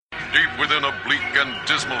Deep within a bleak and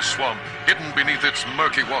dismal swamp, hidden beneath its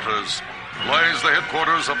murky waters, lies the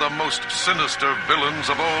headquarters of the most sinister villains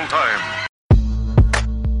of all time.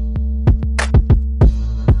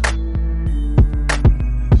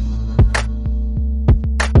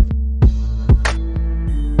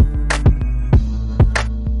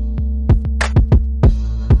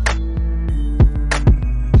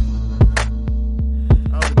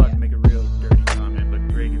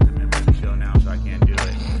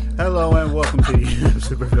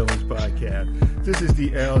 Supervillains Podcast. This is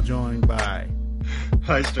the L joined by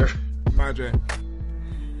Heister, Madre,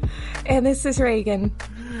 and this is Reagan.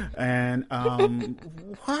 And why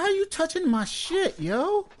are you touching my shit,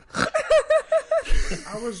 yo?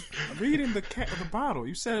 I was reading the bottle.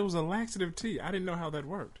 You said it was a laxative tea. I didn't know how that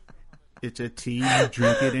worked. It's a tea. You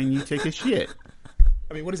drink it and you take a shit.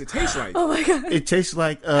 I mean, what does it taste like? Oh my god! It tastes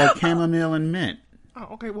like chamomile and mint.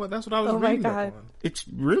 Oh, okay. Well, that's what I was reading. Oh my god! It's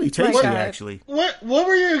really tasty, actually. What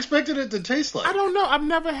were you expecting it to taste like? I don't know. I've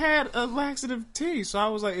never had a laxative tea, so I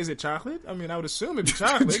was like, "Is it chocolate?" I mean, I would assume it'd be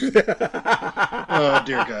chocolate. Oh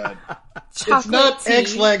dear God! Chocolate it's not tea.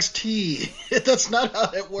 X-Lax tea. That's not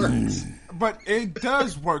how it works. But it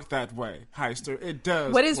does work that way, Heister. It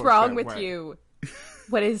does. What is work wrong that with way. you?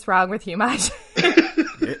 What is wrong with you, Maj?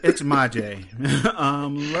 It's Majay.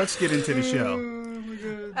 Let's get into the show.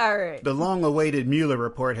 All right. The long-awaited Mueller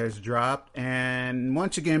report has dropped, and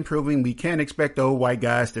once again proving we can't expect old white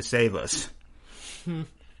guys to save us.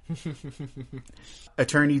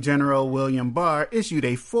 Attorney General William Barr issued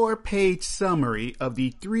a 4-page summary of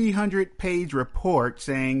the 300-page report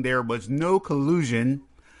saying there was no collusion,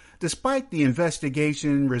 despite the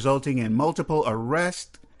investigation resulting in multiple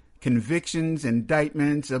arrests, convictions,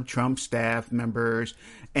 indictments of Trump staff members,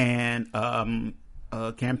 and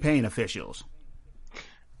campaign officials.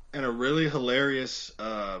 And a really hilarious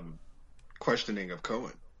questioning of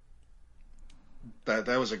Cohen. That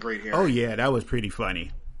was a great hearing. Oh yeah, that was pretty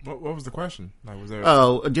funny. What was the question? Like, was there?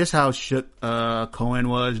 Oh, just how shook Cohen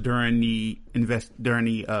was during the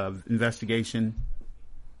investigation.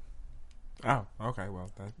 Oh, okay.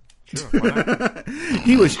 Well, sure. Why not?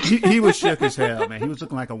 He was shook as hell, man. He was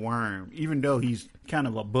looking like a worm, even though he's kind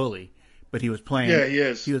of a bully. But he was playing. Yeah, he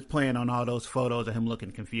is. He was playing on all those photos of him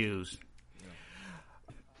looking confused.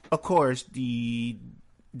 Of course, the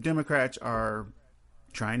Democrats are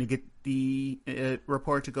trying to get the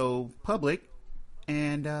report to go public,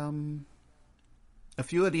 and a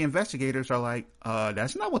few of the investigators are like,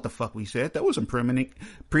 that's not what the fuck we said. That was some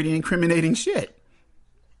pretty incriminating shit.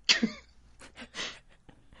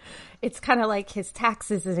 It's kind of like his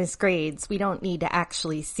taxes and his grades. We don't need to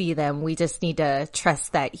actually see them. We just need to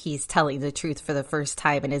trust that he's telling the truth for the first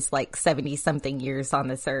time in his 70-something years on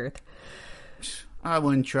this earth. I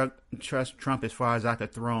wouldn't trust Trump as far as I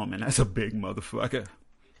could throw him, and that's a big motherfucker.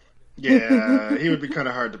 Yeah, he would be kind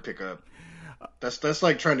of hard to pick up. That's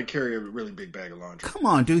like trying to carry a really big bag of laundry. Come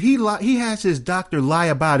on, dude. He has his doctor lie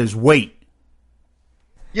about his weight.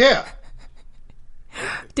 Yeah.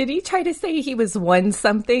 Did he try to say he was won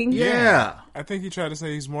something? Yeah. I think he tried to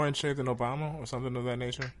say he's more in shape than Obama or something of that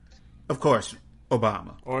nature. Of course,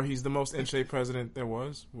 Obama. Or he's the most in shape president there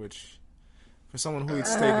was, which... For someone who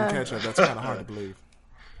eats steak and ketchup, that's kind of hard to believe.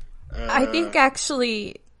 I think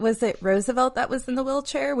actually, was it Roosevelt that was in the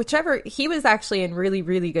wheelchair? Whichever, he was actually in really,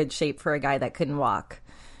 really good shape for a guy that couldn't walk.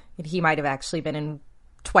 And he might have actually been in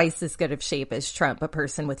twice as good of shape as Trump, a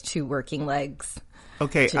person with 2 working legs.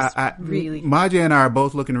 Okay, really... Maja and I are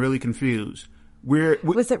both looking really confused.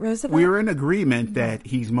 Was it Roosevelt? We're in agreement that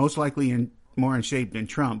he's most likely more in shape than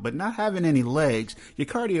Trump, but not having any legs, your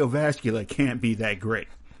cardiovascular can't be that great.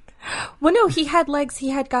 Well, no, he had legs. He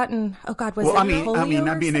had gotten. Oh God, was it polio? I mean,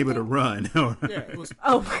 not being something? able to run. Yeah, it was.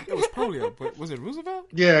 It was polio. But was it Roosevelt?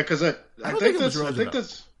 Yeah, because I think it was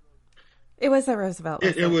Roosevelt. It was a Roosevelt.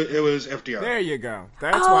 It was FDR. There you go.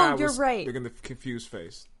 That's why I was right. making the confused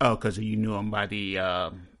face. Oh, because you knew him by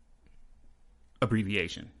the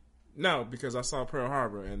abbreviation. No, because I saw Pearl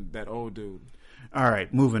Harbor and that old dude. All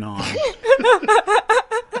right, moving on.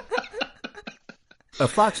 A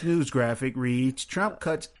Fox News graphic reads, Trump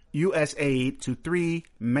cuts U.S. aid to 3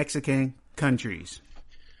 Mexican countries.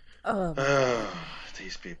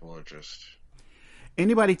 These people are just...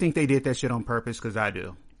 Anybody think they did that shit on purpose? Because I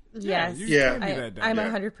do. Yes. Yeah. I'm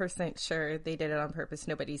 100% sure they did it on purpose.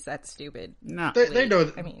 Nobody's that stupid. No. They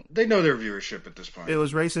know. I mean, they know their viewership at this point. It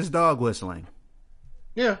was racist dog whistling.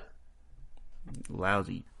 Yeah.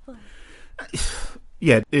 Lousy.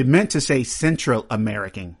 Yeah, it meant to say Central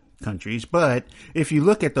American countries, but if you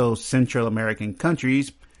look at those Central American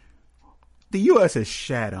countries, the U.S. has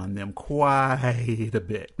shat on them quite a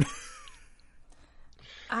bit.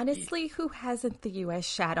 Honestly, who hasn't the U.S.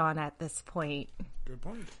 shat on at this point? Good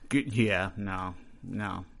point. Yeah, no.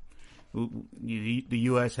 The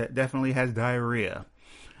U.S. definitely has diarrhea.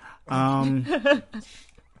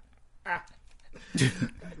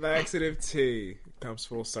 Laxative tea comes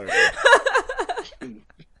full circle.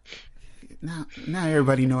 Now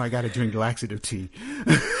everybody know I got to drink laxative tea.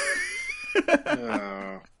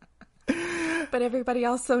 But everybody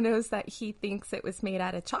also knows that he thinks it was made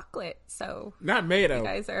out of chocolate. So not made of.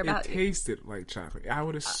 Guys are about it tasted like chocolate. I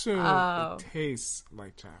would assume it tastes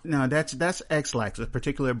like chocolate. No, that's X-Lax, a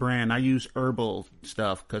particular brand. I use herbal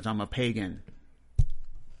stuff because I'm a pagan.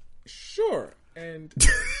 Sure. And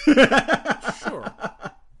sure.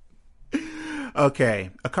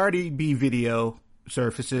 Okay, a Cardi B video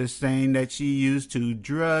surfaces saying that she used to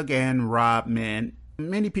drug and rob men.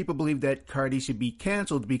 Many people believe that Cardi should be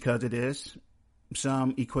canceled because of this.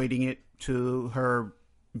 Some equating it to her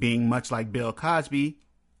being much like Bill Cosby,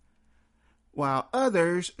 while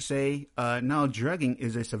others say, no, drugging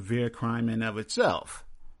is a severe crime in of itself.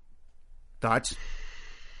 Thoughts?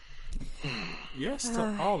 Yes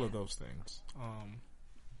to all of those things.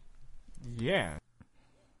 Yeah.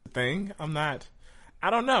 I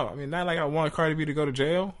don't know. I mean, not like I want Cardi B to go to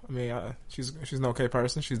jail. I mean, she's an okay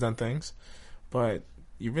person. She's done things. But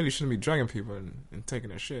you really shouldn't be drugging people and taking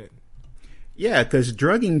their shit. Yeah, because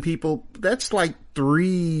drugging people, that's like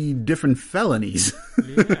 3 different felonies.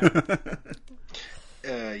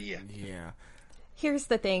 Yeah. Here's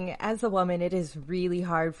the thing. As a woman, it is really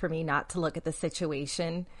hard for me not to look at the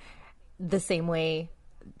situation the same way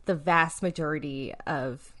the vast majority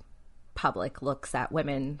of public looks at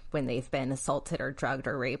women when they've been assaulted or drugged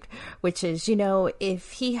or raped, which is,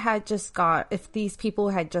 if these people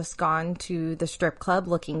had just gone to the strip club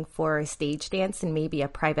looking for a stage dance and maybe a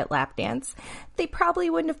private lap dance, they probably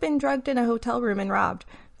wouldn't have been drugged in a hotel room and robbed.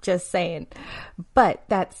 Just saying. But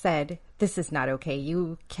that said, this is not okay.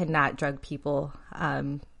 You cannot drug people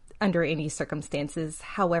under any circumstances.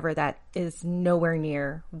 However, that is nowhere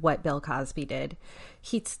near what Bill Cosby did.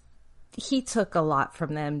 He took a lot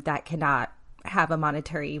from them that cannot have a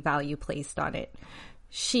monetary value placed on it.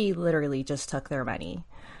 She literally just took their money.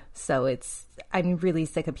 So I'm really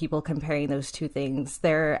sick of people comparing those two things.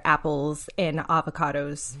 They're apples and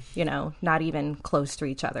avocados, not even close to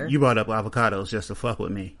each other. You brought up avocados just to fuck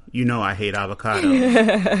with me. You know I hate avocados.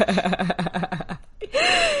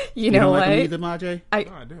 you know don't what? Like them either, Majay? I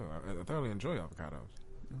do. I thoroughly enjoy avocados.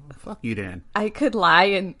 Fuck you then. I could lie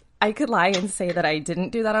and say that I didn't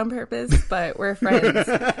do that on purpose, but we're friends.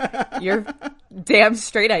 You're damn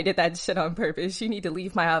straight I did that shit on purpose. You need to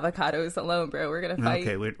leave my avocados alone, bro. We're going to fight.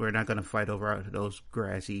 Okay, we're not going to fight over those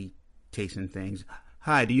grassy tasting things.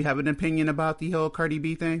 Hi, do you have an opinion about the whole Cardi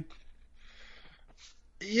B thing?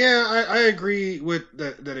 Yeah, I agree with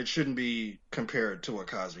that it shouldn't be compared to what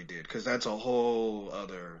Cosby did, because that's a whole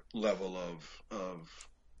other level of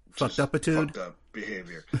fucked up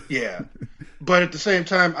behavior. Yeah. But at the same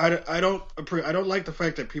time, I don't like the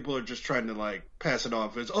fact that people are just trying to like pass it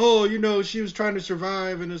off as, she was trying to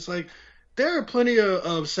survive, and it's like there are plenty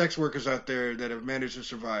of sex workers out there that have managed to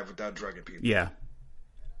survive without drugging people. Yeah.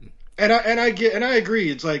 And I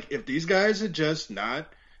agree. It's like if these guys had just not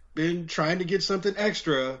been trying to get something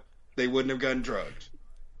extra, they wouldn't have gotten drugged.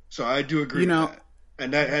 So I do agree with that.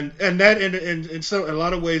 And that in a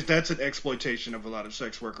lot of ways, that's an exploitation of a lot of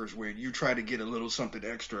sex workers, where you try to get a little something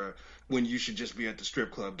extra when you should just be at the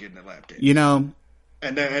strip club getting a lap dance.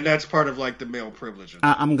 And that's part of like the male privilege.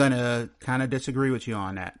 I'm gonna kind of disagree with you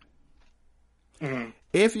on that. Mm-hmm.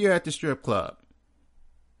 If you're at the strip club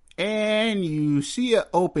and you see an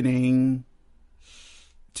opening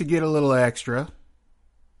to get a little extra,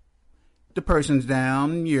 the person's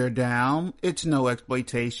down, you're down. It's no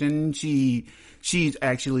exploitation. She's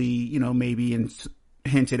actually, maybe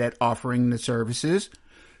hinted at offering the services.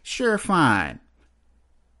 Sure, fine.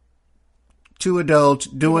 2 adults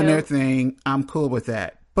doing their thing. I'm cool with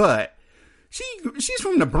that. But she's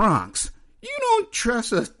from the Bronx. You don't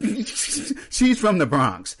trust her. She's from the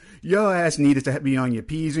Bronx. Your ass needed to be on your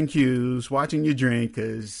P's and Q's, watching your drink,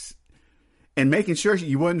 and making sure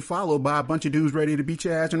you wasn't followed by a bunch of dudes ready to beat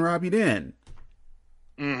your ass and rob you then.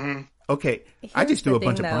 Mm-hmm. Okay, I just threw a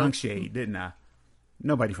bunch of Bronx shade, didn't I?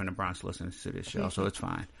 Nobody from the Bronx listens to this show, so it's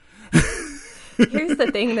fine. Here's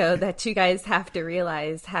the thing, though, that you guys have to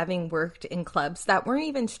realize, having worked in clubs that weren't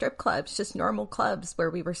even strip clubs, just normal clubs where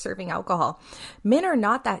we were serving alcohol. Men are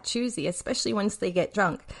not that choosy, especially once they get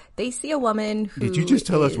drunk. They see a woman who Did you just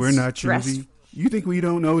tell us we're not choosy? You think we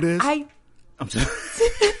don't know this? I'm sorry.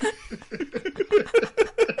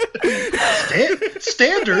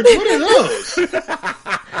 Standards? What are those?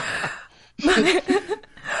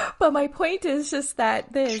 But my point is just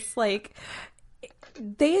that they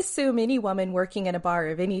assume any woman working in a bar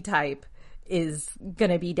of any type is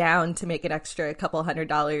going to be down to make an extra couple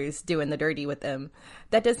 $100 doing the dirty with them.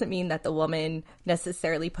 That doesn't mean that the woman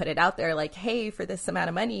necessarily put it out there like, hey, for this amount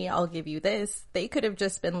of money, I'll give you this. They could have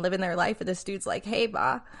just been living their life, and this dude's like, hey,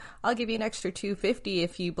 bah, I'll give you an extra $250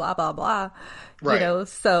 if you blah, blah, blah. Right. You know,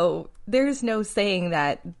 so there's no saying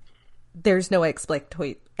that there's no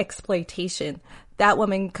exploitation. That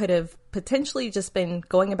woman could have potentially just been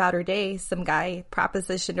going about her day. Some guy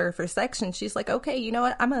propositioned her for sex, and she's like, okay, you know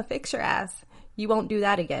what? I'm going to fix your ass. You won't do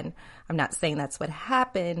that again. I'm not saying that's what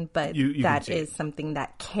happened, but that is something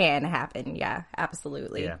that can happen. Yeah,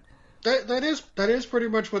 absolutely. Yeah. That is pretty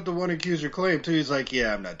much what the one accuser claimed too. He's like,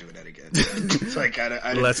 yeah, I'm not doing that again. It's like I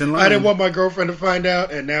didn't want my girlfriend to find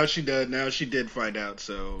out, and now she did. Now she did find out,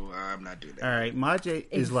 so I'm not doing that. All right, Majay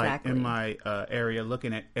is like in my area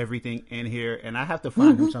looking at everything in here, and I have to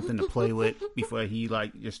find him something to play with before he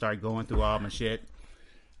like just start going through all my shit.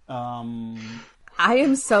 I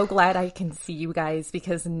am so glad I can see you guys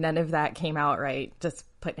because none of that came out right. Just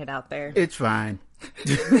putting it out there. It's fine.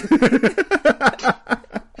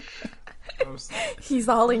 He's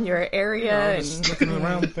all in your area. Just looking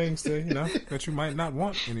around things that you might not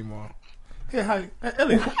want anymore. Hey, hi,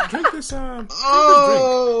 Elliot, drink this. Drink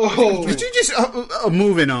did you just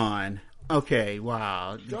moving on? Okay,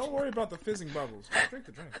 wow. Don't worry about the fizzing bubbles. Drink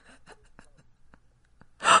the drink.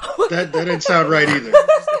 That didn't sound right either.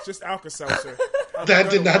 It's just Alka-Seltzer.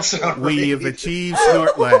 That did not sound right. We have achieved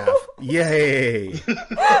snort laugh. Yay!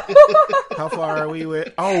 How far are we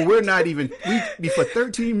with? Oh, we're not even. We for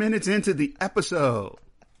 13 minutes into the episode.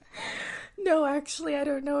 No, actually, I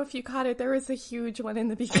don't know if you caught it. There was a huge one in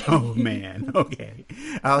the beginning. Oh man. Okay,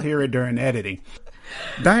 I'll hear it during editing.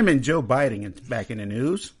 Diamond Joe Biden is back in the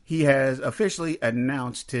news. He has officially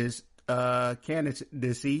announced his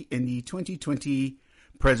candidacy in the 2020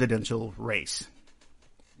 presidential race.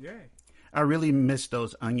 Yay. I really miss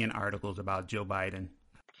those Onion articles about Joe Biden.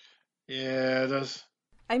 Yeah, those.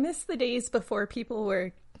 I miss the days before people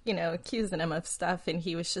were, accusing him of stuff and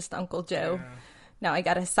he was just Uncle Joe. Yeah. Now I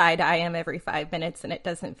got to side-eye him every 5 minutes and it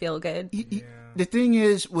doesn't feel good. Yeah. The thing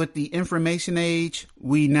is, with the information age,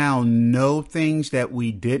 we now know things that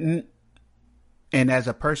we didn't. And as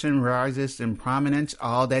a person rises in prominence,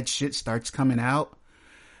 all that shit starts coming out.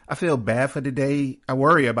 I feel bad for the day. I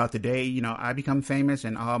worry about the day, I become famous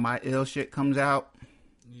and all my ill shit comes out.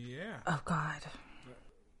 Yeah. Oh, God.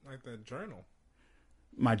 Like that journal.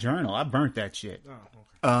 My journal. I burnt that shit.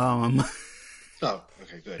 Oh, okay.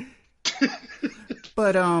 Okay, good.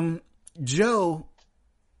 But Joe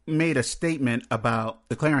made a statement about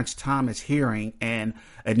the Clarence Thomas hearing and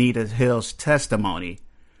Anita Hill's testimony.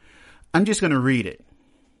 I'm just going to read it.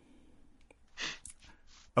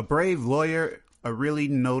 A brave lawyer, a really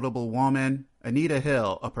notable woman, Anita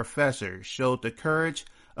Hill, a professor, showed the courage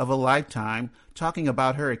of a lifetime talking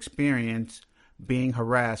about her experience being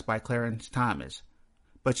harassed by Clarence Thomas.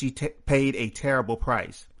 But she paid a terrible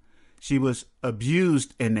price. She was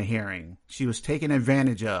abused in the hearing. She was taken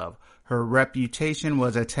advantage of. Her reputation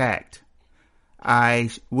was attacked. I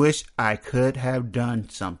wish I could have done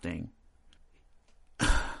something.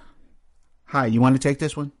 Hi, you want to take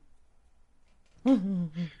this one?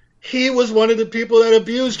 He was one of the people that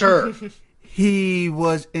abused her. He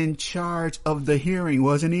was in charge of the hearing,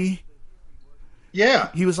 wasn't he? Yeah.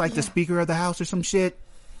 He was like the Speaker of the House or some shit.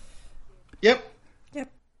 Yep.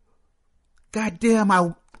 God damn,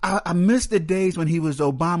 I miss the days when he was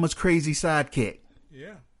Obama's crazy sidekick.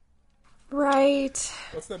 Yeah. Right.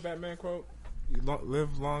 What's that Batman quote? You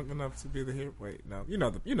live long enough to be the hero. Wait, no, you know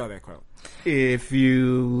that quote. If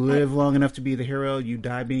you live long enough to be the hero, you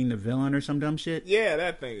die being the villain or some dumb shit. Yeah,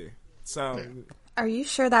 that thing. So, are you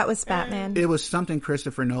sure that was Batman? It was something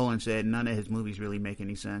Christopher Nolan said. None of his movies really make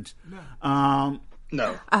any sense. No.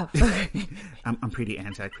 No. Oh. I'm pretty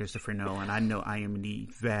anti Christopher Nolan. I know I am the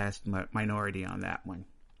vast minority on that one.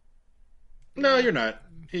 No, you're not.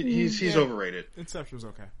 He's overrated. Inception was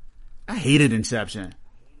okay. I hated Inception.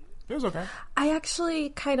 It was okay. I actually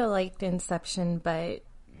kind of liked Inception, but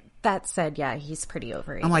that said, yeah, he's pretty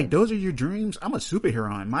overrated. I'm like, those are your dreams? I'm a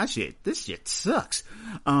superhero in my shit. This shit sucks.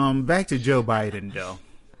 Back to Joe Biden, though.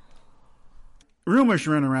 Rumors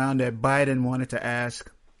run around that Biden wanted to ask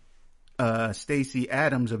Stacey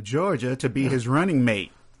Adams of Georgia to be his running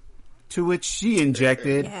mate, to which she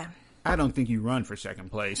injected, I don't think you run for second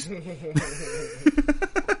place.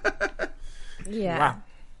 Yeah. Wow.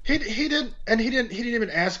 He didn't even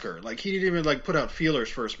ask her. Like, he didn't even put out feelers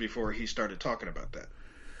first before he started talking about that.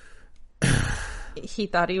 He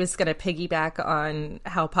thought he was going to piggyback on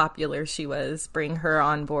how popular she was, bring her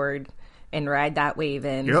on board, and ride that wave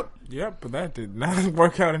in. Yep, but that did not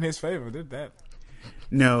work out in his favor, did that?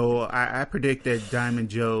 No, I predict that Diamond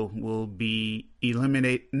Joe will be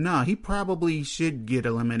eliminated. No, he probably should get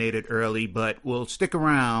eliminated early, but will stick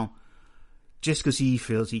around just because he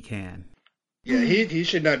feels he can. Yeah, he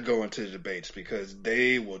should not go into the debates because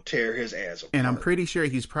they will tear his ass apart. And I'm pretty sure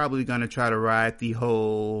he's probably going to try to ride the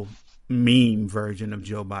whole meme version of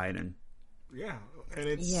Joe Biden. Yeah,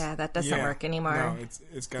 and that doesn't work anymore. No,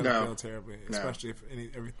 it's going to fail terribly, especially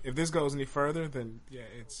if this goes any further. Then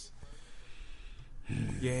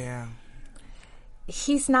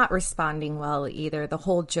He's not responding well either. The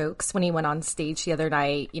whole jokes when he went on stage the other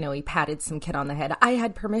night, he patted some kid on the head. I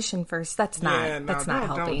had permission first. That's not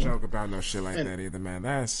helping. Don't joke about no shit like that either, man.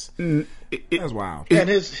 That's wild. And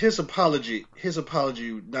his apology,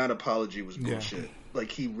 non-apology was bullshit. Yeah.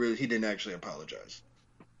 Like he didn't actually apologize.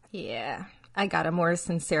 Yeah. I got a more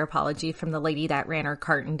sincere apology from the lady that ran her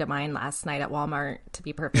cart into mine last night at Walmart, to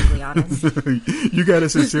be perfectly honest. You got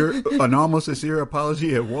an almost sincere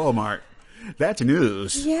apology at Walmart. That's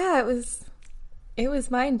news. Yeah, it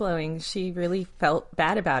was mind-blowing. She really felt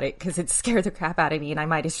bad about it because it scared the crap out of me, and I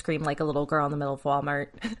might have screamed like a little girl in the middle of Walmart.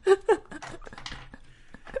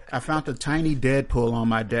 I found a tiny Deadpool on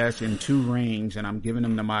my desk and 2 rings, and I'm giving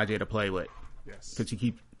them to Maja to play with. Yes. Because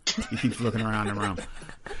he keeps looking around the room.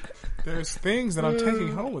 There's things that I'm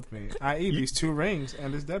taking home with me, i.e. these 2 rings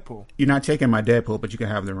and this Deadpool. You're not taking my Deadpool, but you can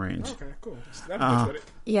have the rings. Okay, cool. That's it.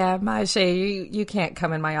 Yeah, Maja, you can't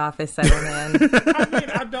come in my office ever, man. I mean,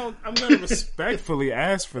 I'm going to respectfully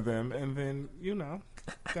ask for them, and then,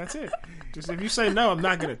 that's it. Just if you say no, I'm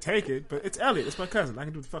not going to take it, but it's Elliot. It's my cousin. I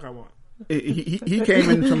can do what the fuck I want. He came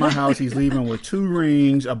into my house. He's leaving with 2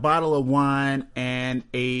 rings, a bottle of wine, and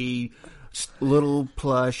a little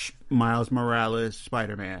plush Miles Morales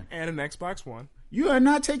Spider-Man. And an Xbox One. You are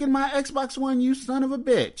not taking my Xbox One, you son of a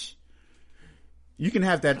bitch. You can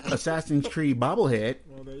have that Assassin's Creed bobblehead.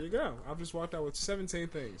 Well, there you go. I've just walked out with 17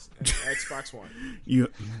 things and Xbox One.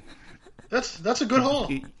 That's a good haul.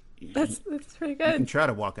 That's pretty good. You can try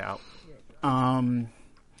to walk out. And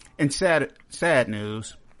sad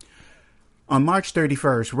news. On March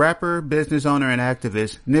 31st, rapper, business owner, and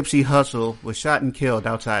activist Nipsey Hussle was shot and killed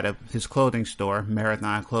outside of his clothing store,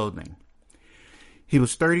 Marathon Clothing. He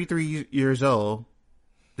was 33 years old,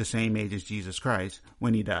 the same age as Jesus Christ,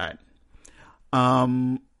 when he died.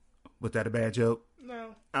 Was that a bad joke?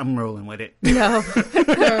 No. I'm rolling with it. No.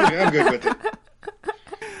 I'm good with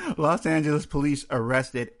it. Los Angeles police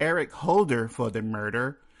arrested Eric Holder for the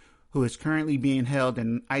murder, who is currently being held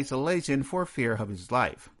in isolation for fear of his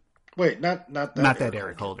life. Wait, not that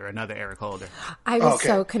Eric Holder, another Eric Holder. I was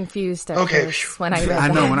so confused at first when I read I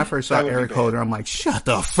know, when I first saw Eric Holder, I'm like, shut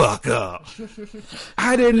the fuck up.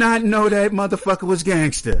 I did not know that motherfucker was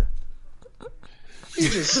gangster. He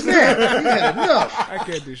just snapped. He had enough. I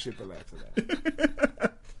can't do shit but laugh to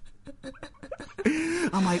that.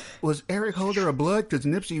 I'm like, was Eric Holder a blood? Because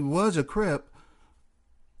Nipsey was a Crip.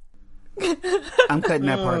 I'm cutting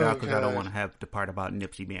that part out because I don't want to have the part about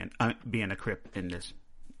Nipsey being a Crip in this.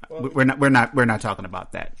 Well, we're not talking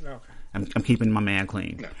about that. Okay. I'm keeping my man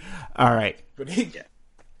clean. No. All right. But he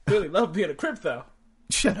really loved being a Crip, though.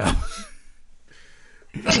 Shut up.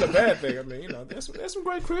 That's a bad thing. I mean, there's some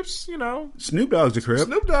great Crips, Snoop Dogg's a Crip.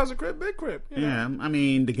 Snoop Dogg's a Crip, big Crip. Yeah, I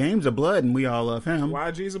mean, the game's a blood, and we all love him.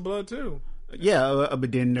 YG's a blood, too. Yeah,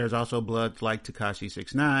 but then there's also bloods like Tekashi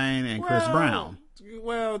 6ix9ine and Chris Brown.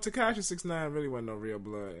 Well, Tekashi 6ix9ine really wasn't no real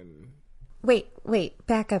blood. And... Wait,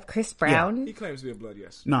 back up. Chris Brown? Yeah. He claims to be a blood,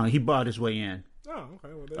 yes. No, he bought his way in. Oh,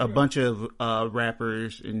 okay. Well, a bunch of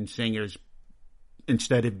rappers and singers,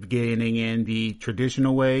 instead of getting in the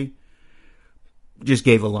traditional way, just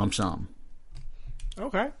gave a lump sum.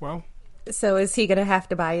 Okay, well. So is he going to have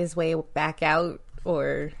to buy his way back out,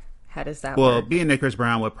 or how does that work? Well, being that Chris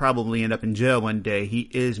Brown would probably end up in jail one day, he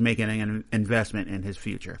is making an investment in his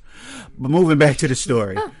future. But moving back to the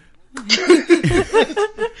story.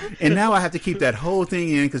 And now I have to keep that whole thing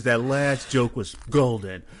in because that last joke was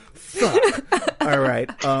golden. Fuck. All right.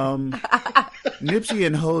 Nipsey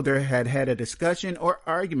and Holder had a discussion or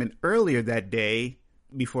argument earlier that day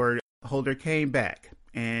before Holder came back,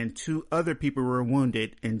 and 2 other people were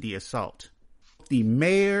wounded in the assault. The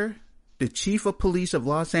mayor, the chief of police of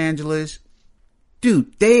Los Angeles,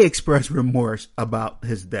 dude, they expressed remorse about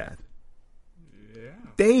his death. Yeah.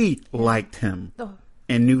 They liked him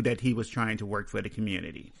and knew that he was trying to work for the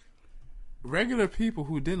community. Regular people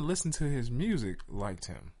who didn't listen to his music liked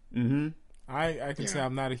him. Mm-hmm. I can say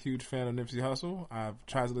I'm not a huge fan of Nipsey Hussle. I've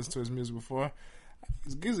tried to listen to his music before.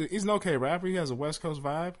 He's an okay rapper. He has a West Coast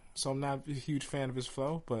vibe, so I'm not a huge fan of his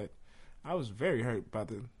flow, but I was very hurt by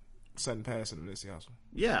the sudden passing of Nipsey Hussle.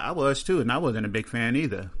 Yeah, I was too, and I wasn't a big fan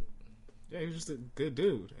either. Yeah, he was just a good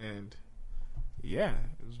dude, and yeah,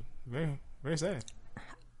 it was very, very sad.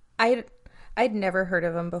 I'd never heard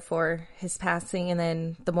of him before his passing, and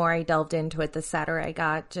then the more I delved into it, the sadder I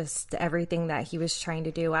got. Just everything that he was trying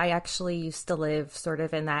to do. I actually used to live sort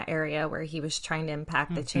of in that area where he was trying to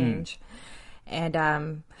impact the change, and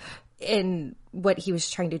what he was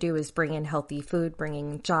trying to do is bring in healthy food, bring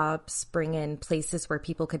in jobs, bring in places where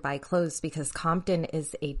people could buy clothes, because Compton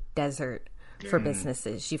is a desert for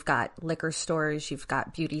businesses. You've got liquor stores, you've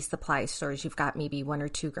got beauty supply stores, you've got maybe 1 or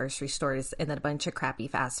 2 grocery stores, and then a bunch of crappy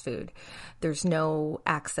fast food. There's no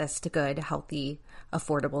access to good, healthy,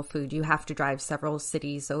 affordable food. You have to drive several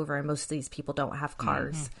cities over, and most of these people don't have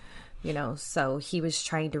cars. You know, so he was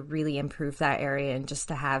trying to really improve that area, and just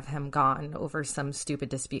to have him gone over some stupid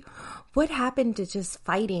dispute. What happened to just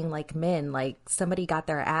fighting like men? Like somebody got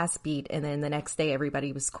their ass beat, and then the next day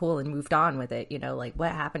everybody was cool and moved on with it. You know, like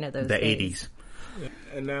what happened to those days? 80s.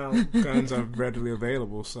 Yeah. And now guns are readily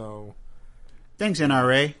available, so Thanks,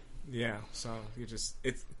 NRA. yeah. So it's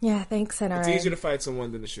thanks, NRA. it's easier to fight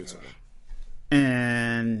someone than to shoot someone.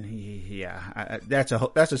 And yeah, that's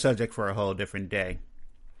a subject for a whole different day.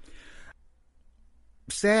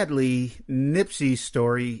 Sadly, Nipsey's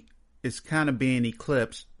story is kind of being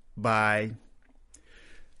eclipsed by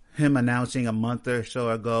him announcing a month or so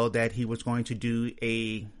ago that he was going to do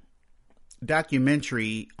a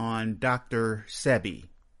documentary on Dr. Sebi.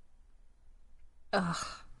 Ugh.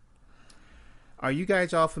 Are you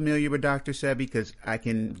guys all familiar with Dr. Sebi? Because I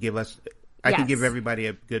can give everybody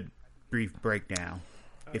a good brief breakdown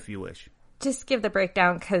if you wish. Just give the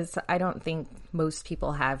breakdown, because I don't think most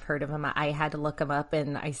people have heard of him. I had to look him up,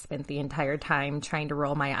 and I spent the entire time trying to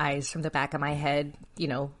roll my eyes from the back of my head,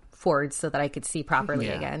 forward so that I could see properly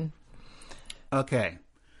again. Okay.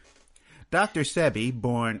 Dr. Sebi,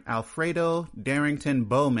 born Alfredo Darrington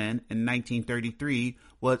Bowman in 1933,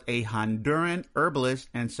 was a Honduran herbalist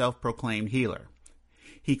and self-proclaimed healer.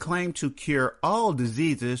 He claimed to cure all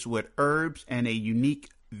diseases with herbs and a unique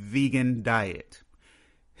vegan diet.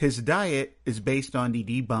 His diet is based on the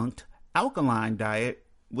debunked alkaline diet,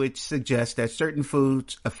 which suggests that certain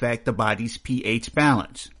foods affect the body's pH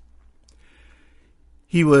balance.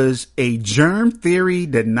 He was a germ theory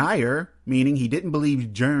denier, meaning he didn't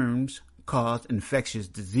believe germs caused infectious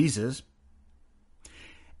diseases,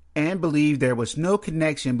 and believed there was no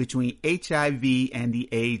connection between HIV and the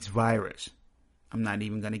AIDS virus. I'm not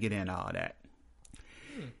even going to get into all that.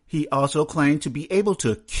 He also claimed to be able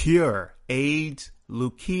to cure AIDS,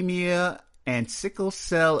 leukemia, and sickle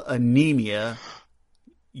cell anemia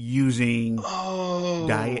using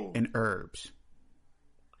diet and herbs.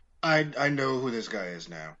 I know who this guy is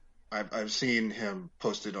now. I've seen him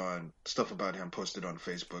posted on stuff about him posted on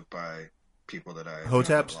Facebook by people that I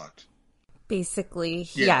Hoteps? blocked. Basically,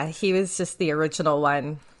 yeah, he was just the original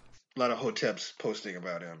one. A lot of Hoteps posting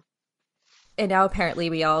about him. And now apparently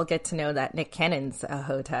we all get to know that Nick Cannon's a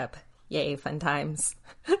Hotep. Yay, fun times.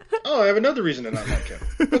 Oh, I have another reason to not like him.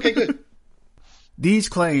 Okay, good. These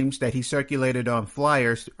claims that he circulated on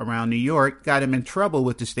flyers around New York got him in trouble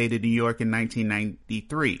with the state of New York in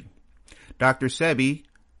 1993. Dr. Sebi,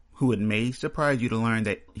 who it may surprise you to learn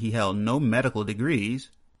that he held no medical degrees,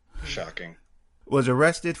 shocking, was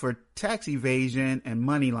arrested for tax evasion and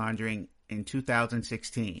money laundering in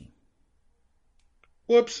 2016.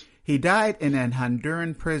 Whoops. He died in an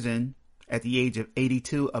Honduran prison at the age of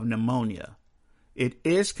 82 of pneumonia. It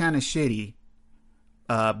is kind of shitty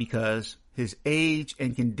because his age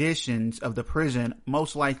and conditions of the prison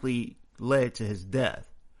most likely led to his death.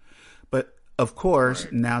 But of course,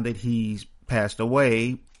 now that he's passed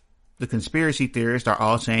away, the conspiracy theorists are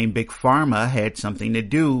all saying Big Pharma had something to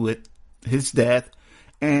do with his death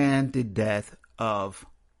and the death of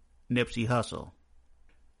Nipsey Hussle.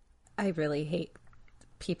 I really hate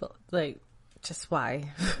people, just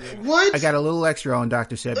why? What? I got a little extra on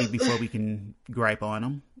Dr. Sebi before we can gripe on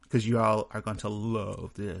him, because you all are going to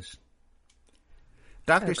love this.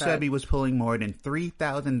 Dr. Sebi was pulling more than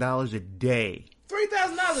 $3,000 a day.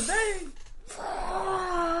 $3,000 a day?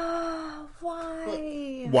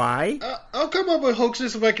 Why? Why? I'll come up with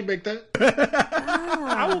hoaxes if I can make that.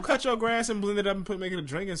 I will cut your grass and blend it up and make it a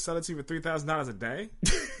drink and sell it to you for $3,000 a day.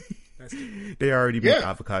 They already make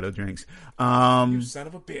avocado drinks. You son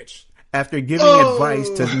of a bitch. After giving advice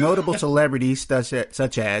to notable celebrities such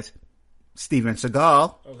as Steven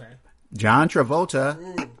Seagal, John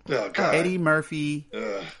Travolta, Eddie Murphy,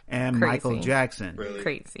 and Crazy. Michael Jackson. Really?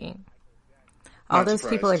 Crazy. All those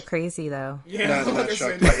people are crazy, though. Yeah, Not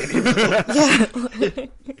shocked by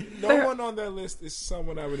Eddie. no one on that list is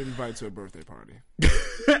someone I would invite to a birthday party.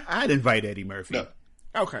 I'd invite Eddie Murphy. No.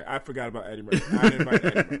 Okay, I forgot about Eddie Murphy. I didn't invite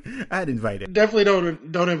Eddie Murphy. I'd invite it. Definitely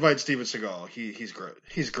don't invite Steven Seagal. He's gross.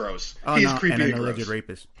 He's gross. Oh, he's no, creepy and an and alleged gross.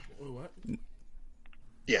 rapist. What?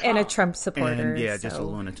 Yeah. And a Trump supporter. And, yeah, so. just a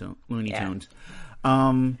Looney Tunes.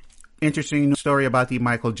 Interesting story about the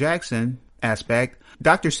Michael Jackson aspect.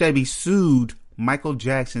 Dr. Sebi sued Michael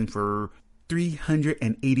Jackson for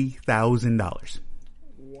 $380,000.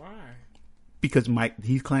 Why? Because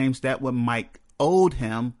he claims that what Mike owed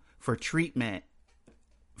him for treatment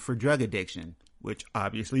for drug addiction, which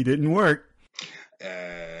obviously didn't work.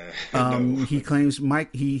 No. He claims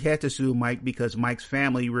he had to sue Mike because Mike's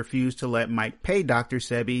family refused to let Mike pay Dr.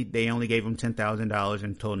 Sebi. They only gave him $10,000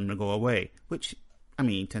 and told him to go away, which, I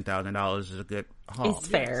mean, $10,000 is a good haul. It's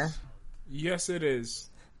fair. Yes, it is.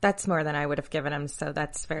 That's more than I would have given him, so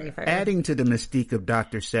that's very fair. Adding to the mystique of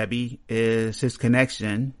Dr. Sebi is his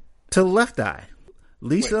connection to Left Eye.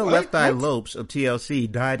 Lisa Left Eye Lopes of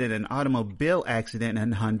TLC died in an automobile accident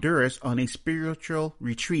in Honduras on a spiritual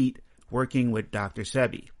retreat working with Dr.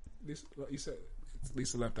 Sebi. You said it's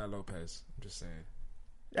Lisa Left Eye Lopez. I'm just saying.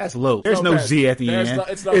 That's Lopes. There's Lopez. no Z at the end.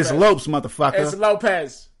 It's Lopez. It's Lopes, motherfucker. It's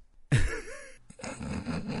Lopez.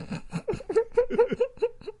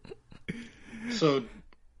 So,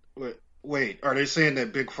 wait. Are they saying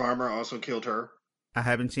that Big Pharma also killed her? I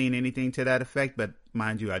haven't seen anything to that effect, but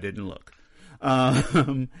mind you, I didn't look.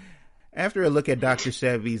 After a look at Dr.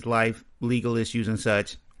 Sebi's life, legal issues and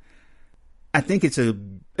such, I think it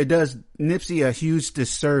does Nipsey a huge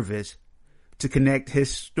disservice to connect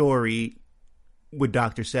his story with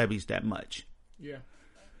Dr. Sebi's that much. Yeah.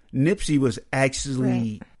 Nipsey was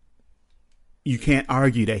actually, you can't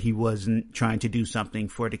argue that he wasn't trying to do something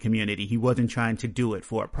for the community. He wasn't trying to do it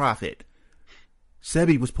for a profit.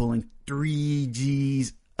 Sebi was pulling 3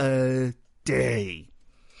 G's a day.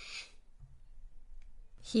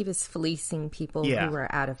 He was fleecing people Yeah. who were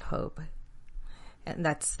out of hope. And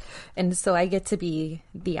so I get to be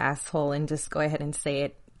the asshole and just go ahead and say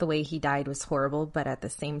it. The way he died was horrible, but at the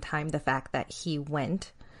same time, the fact that he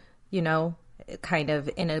went, kind of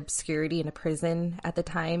in obscurity in a prison at the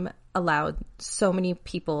time allowed so many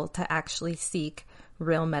people to actually seek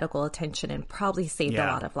real medical attention and probably saved a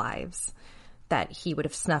lot of lives that he would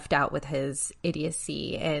have snuffed out with his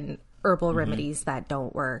idiocy and herbal remedies that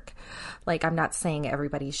don't work. Like, I'm not saying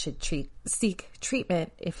everybody should seek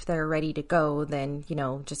treatment. If they're ready to go, then,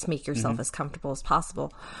 just make yourself as comfortable as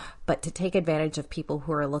possible. But to take advantage of people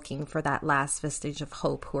who are looking for that last vestige of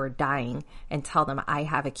hope, who are dying, and tell them, I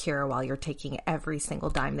have a cure, while you're taking every single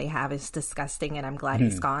dime they have, is disgusting, and I'm glad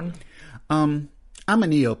he's gone. I'm a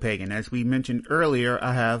neo-pagan. As we mentioned earlier,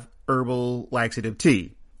 I have herbal laxative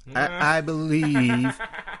tea. I believe...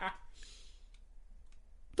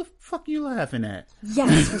 The fuck you laughing at?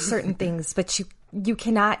 Yes, for certain things, but you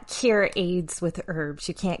cannot cure AIDS with herbs.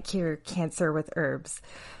 You can't cure cancer with herbs.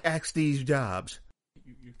 Ask Steve Jobs.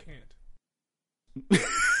 You can't.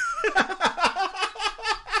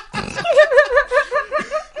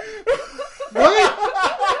 What?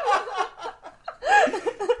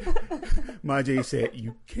 Majay said,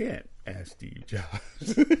 you can't ask Steve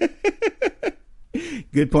Jobs.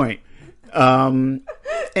 Good point.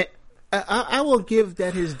 I will give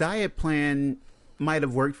that his diet plan might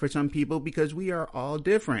have worked for some people because we are all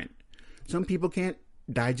different. Some people can't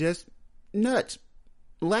digest nuts,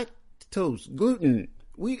 lactose, gluten.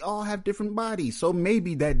 We all have different bodies. So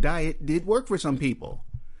maybe that diet did work for some people.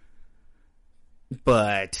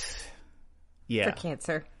 But yeah. For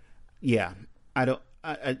cancer. Yeah. I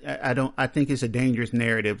think it's a dangerous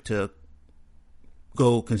narrative to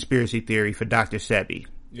go conspiracy theory for Dr. Sebi.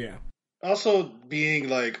 Yeah. Also being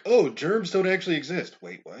like, oh, germs don't actually exist.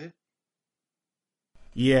 Wait, what?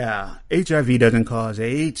 Yeah, HIV doesn't cause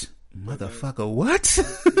AIDS. Motherfucker, what?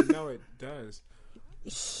 No, it does.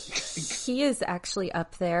 He is actually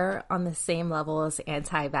up there on the same level as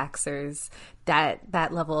anti-vaxxers.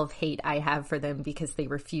 That level of hate I have for them because they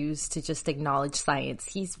refuse to just acknowledge science.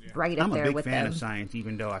 He's right up there with them. I'm a big fan of science,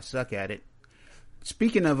 even though I suck at it.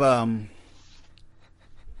 Speaking of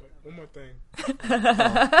one more thing.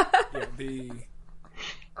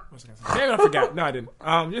 What's I gonna say? Damn it, I forgot. No, I didn't.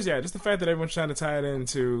 Just the fact that everyone's trying to tie it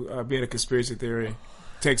into being a conspiracy theory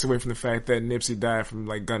takes away from the fact that Nipsey died from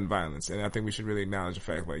gun violence, and I think we should really acknowledge the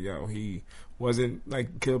fact, he wasn't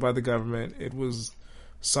killed by the government. It was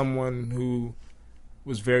someone who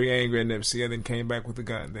was very angry at Nipsey and then came back with a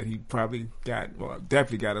gun that he probably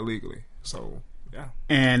definitely got illegally. So yeah,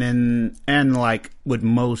 and with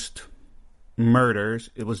most murders,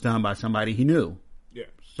 it was done by somebody he knew. Yeah.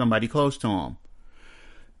 Somebody close to him.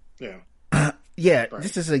 Yeah. Yeah, Right.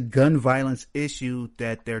 This is a gun violence issue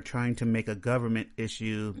that they're trying to make a government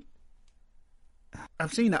issue.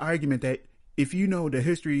 I've seen the argument that if you know the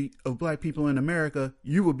history of black people in America,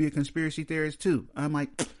 you will be a conspiracy theorist too. I'm like,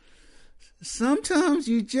 sometimes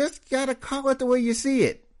you just gotta call it the way you see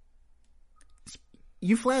it.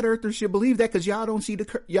 You flat earthers should believe that because y'all don't see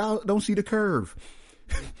the curve.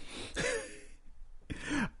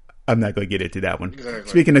 I'm not going to get into that one. Exactly.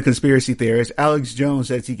 Speaking of conspiracy theorists, Alex Jones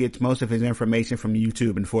says he gets most of his information from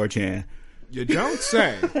YouTube and 4chan. You don't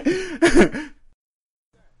say.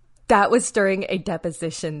 That was during a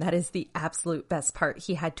deposition. That is the absolute best part.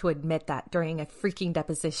 He had to admit that during a freaking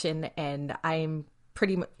deposition, and I'm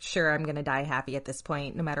pretty sure I'm going to die happy at this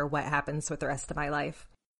point, no matter what happens with the rest of my life.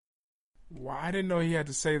 Well, I didn't know he had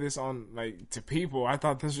to say this on, to people. I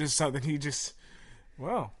thought this was just something he just,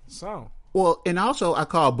 Well, and also I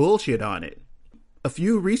call bullshit on it. A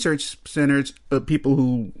few research centers of people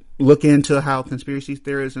who look into how conspiracy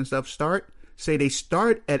theories and stuff say they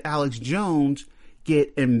start at Alex Jones,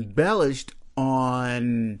 get embellished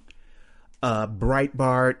on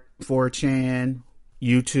Breitbart, 4chan,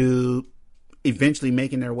 YouTube, eventually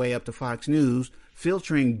making their way up to Fox News,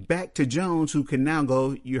 filtering back to Jones, who can now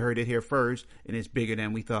go, you heard it here first, and it's bigger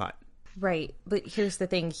than we thought. Right. But here's the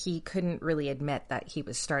thing. He couldn't really admit that he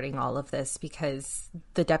was starting all of this because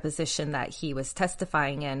the deposition that he was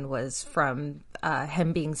testifying in was from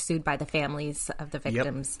him being sued by the families of the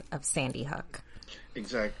victims of Sandy Hook.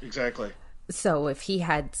 Exactly. So if he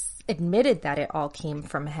had admitted that it all came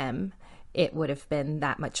from him, it would have been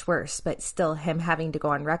that much worse. But still, him having to go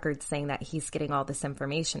on record saying that he's getting all this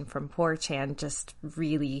information from 4chan just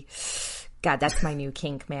really... God, that's my new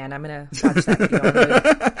kink, man. I'm going to watch that video.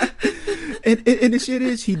 And the shit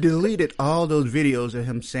is, he deleted all those videos of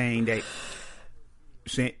him saying that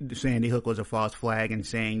Sandy Hook was a false flag and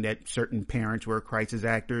saying that certain parents were crisis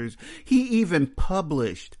actors. He even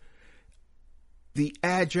published the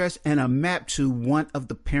address and a map to one of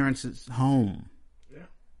the parents' home.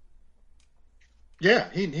 Yeah,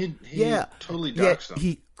 he totally doxed them.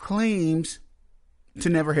 He claims to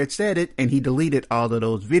never have said it, and he deleted all of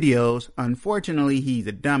those videos. Unfortunately, he's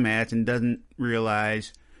a dumbass and doesn't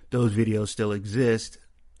realize those videos still exist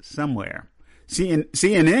somewhere.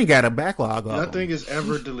 CNN got a backlog of Nothing them. is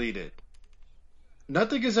ever deleted.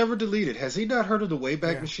 Nothing is ever deleted. Has he not heard of the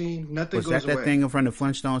Wayback Machine? Nothing Was goes that away. thing in front of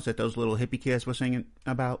Flintstones that those little hippie kids were singing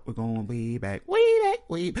about? We're going way back, way back,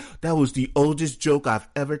 way back. That was the oldest joke I've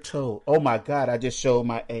ever told. Oh my God, I just showed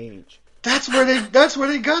my age. That's where they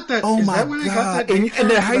got that. Oh is my that where they God. got that? And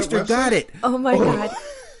the heister got it. Oh my God.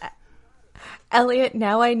 Elliot,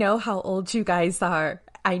 now I know how old you guys are.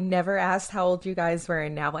 I never asked how old you guys were,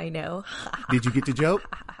 and now I know. Did you get the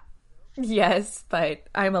joke? Yes, but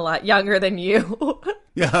I'm a lot younger than you.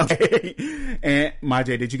 Yeah. Okay. And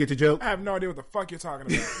Majay, did you get the joke? I have no idea what the fuck you're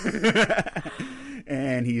talking about.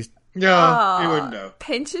 And he's... No, he wouldn't know.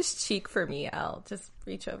 Pinch his cheek for me, El. Just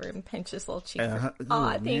reach over and pinch his little cheek.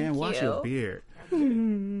 Thank you. Wash your beard.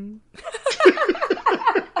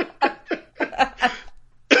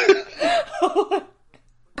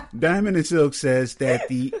 Diamond and Silk says that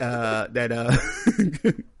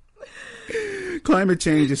climate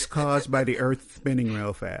change is caused by the Earth spinning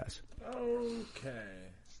real fast. Okay.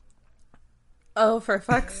 Oh, for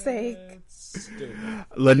fuck's sake.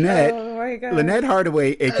 Lynette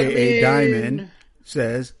Hardaway, a.k.a. Diamond,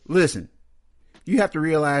 says, listen, you have to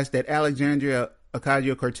realize that Alexandria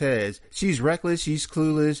Ocasio-Cortez, she's reckless, she's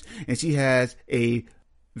clueless, and she has a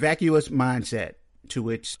vacuous mindset. To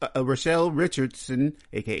which Rochelle Richardson,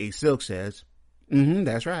 a.k.a. Silk, says,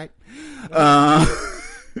 that's right.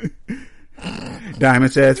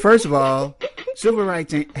 Diamond says, first of all, civil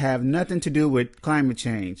rights have nothing to do with climate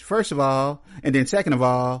change. First of all, and then second of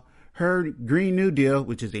all, her Green New Deal,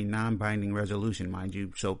 which is a non-binding resolution, mind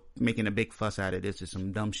you, so making a big fuss out of this is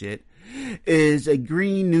some dumb shit, is a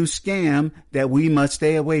green new scam that we must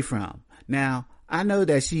stay away from. Now, I know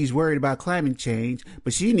that she's worried about climate change,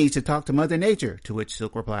 but she needs to talk to Mother Nature, to which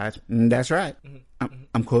Silk replies, that's right.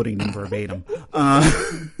 I'm quoting them verbatim.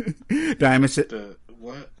 Diamond said...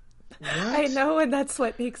 What? I know, and that's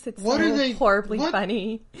what makes it so horribly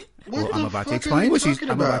funny. Well, I'm about to explain what she's talking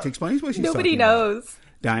about. Nobody knows.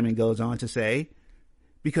 Diamond goes on to say,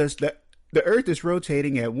 because the Earth is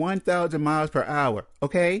rotating at 1,000 miles per hour,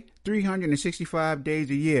 okay? 365 days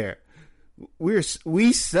a year. We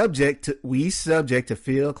subject to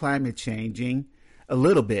feel climate changing a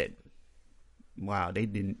little bit. Wow, they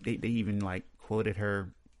even quoted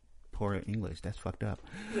her poor English. That's fucked up.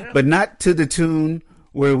 Yeah. But not to the tune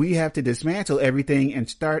where we have to dismantle everything and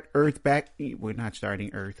start Earth back. We're not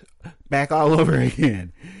starting Earth back all over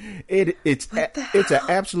again. It's an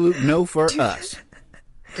absolute no for us.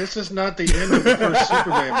 This is not the end of the first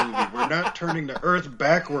Superman movie. We're not turning the Earth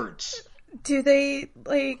backwards. Do they,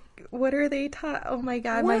 like, what are they taught? Oh my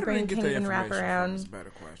god, Where my do brain they get can't their even wrap information around. from? It's a better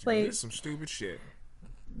question. Like, This is some stupid shit.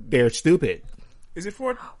 They're stupid. Is it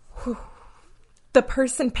for... The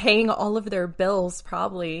person paying all of their bills,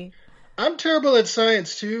 probably. I'm terrible at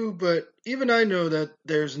science too, but even I know that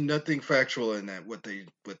there's nothing factual in that what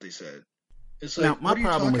they said. It's like, now, my what are you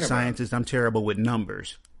problem with talking science about? is I'm terrible with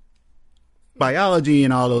numbers. Biology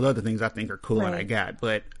and all those other things I think are cool and I got,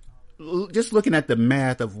 but just looking at the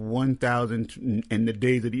math of 1,000 and the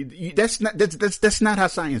days of the, that's not how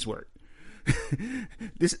science works.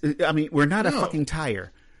 We're not a fucking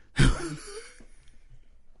tire.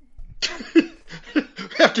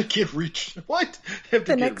 Have to get what? Have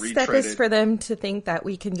to The get next step is retreaded. for them to think that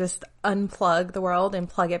we can just unplug the world and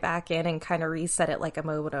plug it back in and kind of reset it like a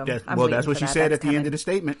modem. That's what she said at the end of the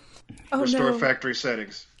statement. Oh, Restore no. factory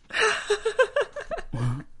settings.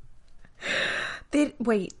 They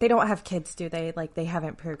don't have kids, do they? Like, they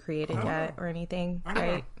haven't procreated yet or anything,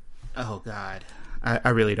 right? Oh, God. I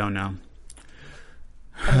really don't know.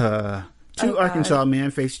 Two Arkansas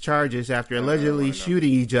men face charges after allegedly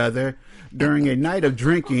shooting each other during a night of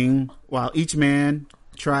drinking while each man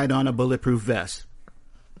tried on a bulletproof vest.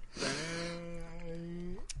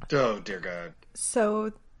 Oh, dear God.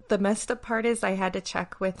 So the messed up part is I had to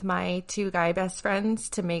check with my two guy best friends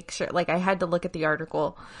to make sure, like, I had to look at the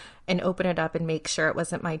article and open it up and make sure it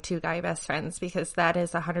wasn't my two guy best friends, because that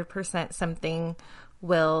is 100% something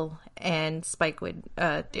Will and Spike would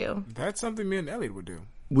do. That's something me and Elliot would do.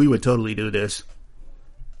 We would totally do this.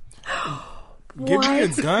 Give me a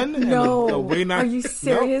gun and a way not. Are you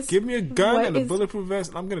serious? No, give me a gun What and a is- bulletproof vest,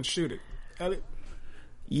 and I'm gonna shoot it. Elliot,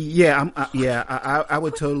 Yeah, I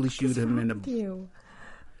would totally shoot him in a You.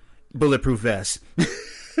 bulletproof vest.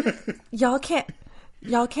 Y'all can't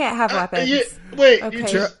have weapons. Wait, Okay. you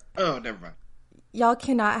just... Oh, never mind. Y'all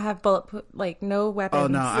cannot have no weapons. Oh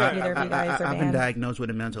no, either of you guys are I've been banned. diagnosed with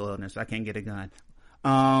a mental illness. I can't get a gun.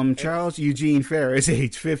 Charles Eugene Ferris,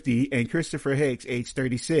 age 50, and Christopher Hicks, age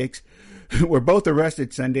 36, were both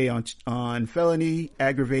arrested Sunday on felony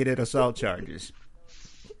aggravated assault charges.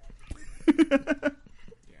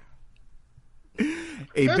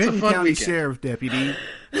 A Benton County Sheriff deputy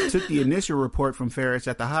took the initial report from Ferris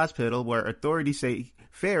at the hospital, where authorities say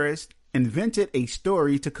Ferris invented a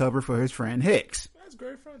story to cover for his friend Hicks. that's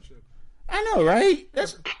great friendship. I know, right?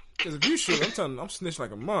 Because if you shoot, I'm telling you, I'm snitching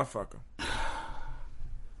like a motherfucker.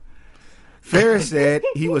 Ferris said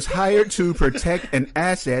he was hired to protect an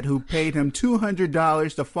asset who paid him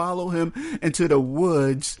 $200 to follow him into the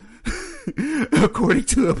woods, according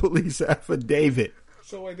to a police affidavit.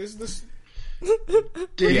 So wait, this is this.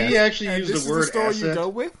 Did he actually And use this the is word the story asset? you go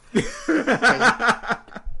with?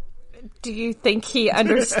 Do you think he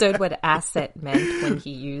understood what asset meant when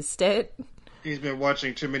he used it? He's been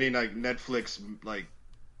watching too many like Netflix like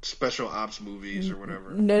special ops movies or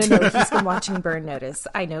whatever. No. He's been watching Burn Notice.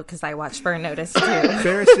 I know because I watched Burn Notice too.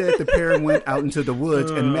 Ferris said the pair went out into the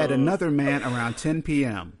woods and met another man around 10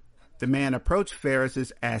 p.m. The man approached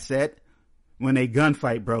Ferris's asset when a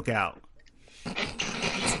gunfight broke out.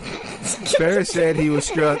 Ferris said he was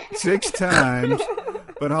struck 6 times,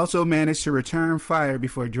 but also managed to return fire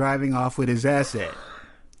before driving off with his asset.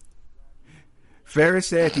 Ferris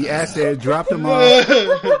said the asset dropped him off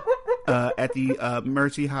at the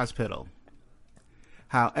Mercy Hospital.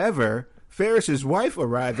 However, Ferris's wife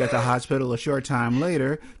arrived at the hospital a short time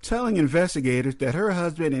later, telling investigators that her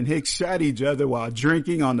husband and Hicks shot each other while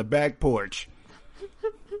drinking on the back porch.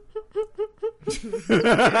 She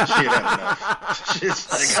had enough.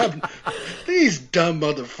 She's like, these dumb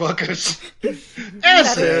motherfuckers.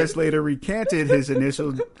 Ferris later recanted his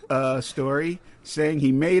initial story, saying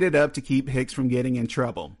he made it up to keep Hicks from getting in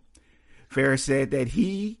trouble. Ferris said that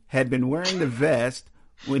he had been wearing the vest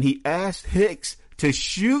when he asked Hicks to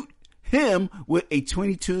shoot him with a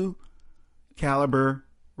 .22 caliber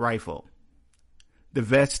rifle. The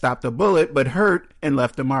vest stopped a bullet but hurt and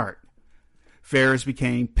left a mark. Ferris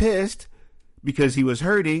became pissed because he was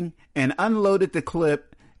hurting and unloaded the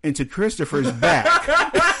clip into Christopher's back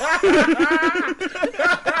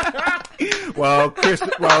while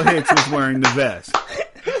Hicks was wearing the vest.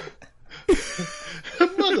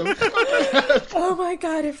 Oh my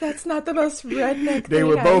god, if that's not the most redneck They thing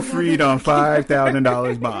were both I've freed ever- on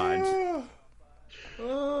 $5,000 bonds.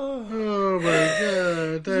 Oh my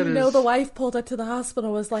god, that You know, the wife pulled up to the hospital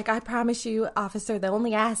and was like, I promise you, officer, the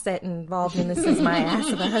only asset involved in this is my ass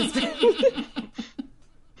of a husband.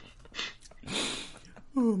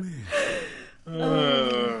 Oh,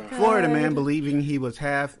 man. Florida man, believing he was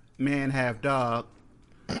half man, half dog,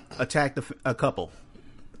 attacked a couple.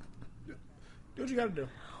 Do what you gotta do.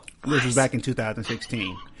 This was back in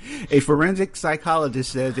 2016. A forensic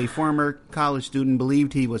psychologist says a former college student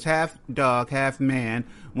believed he was half dog, half man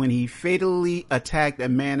when he fatally attacked a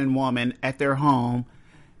man and woman at their home.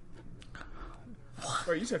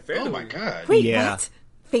 Oh, you said fatally? Oh my god! Wait, Yeah. what?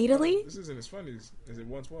 Fatally? This isn't as funny as it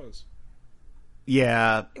once was.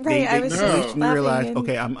 Yeah, Right, I was just realized. laughing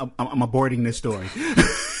Okay, I'm aborting this story.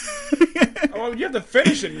 Oh, you have to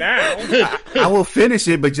finish it now. I will finish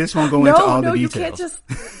it, but just won't go into all the you details. can't just.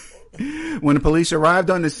 When the police arrived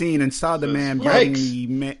on the scene and saw the man biting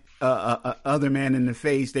Yikes. the other man in the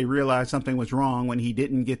face, they realized something was wrong when he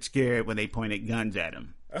didn't get scared when they pointed guns at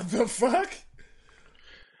him. The fuck?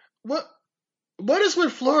 What is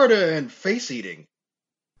with Florida and face eating?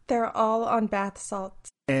 They're all on bath salts.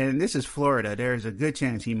 And this is Florida. There's a good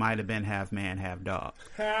chance he might have been half man, half dog.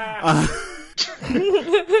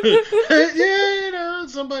 Yeah,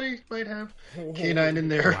 somebody might have canine in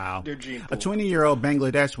their Wow. their gene A pool. 20-year-old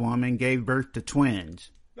Bangladesh woman gave birth to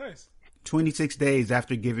twins Nice. 26 days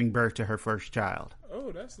after giving birth to her first child.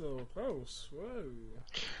 Oh, that's a little close. Whoa.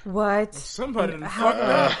 What? Somebody done How,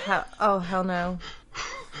 fucked up. oh, hell no.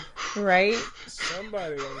 Right?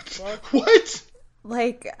 Somebody done fucked. What?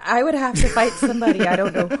 Like, I would have to fight somebody. I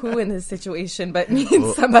don't know who in this situation, but me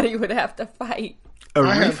and somebody would have to fight.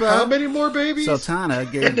 I have Arifa how many more babies? Sultana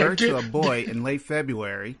gave birth to a boy in late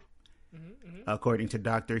February, according to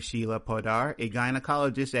Dr. Sheila Podar, a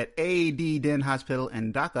gynecologist at AAD Den Hospital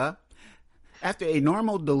in Dhaka. After a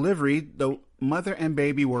normal delivery, the mother and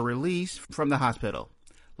baby were released from the hospital.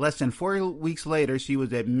 Less than 4 weeks later, she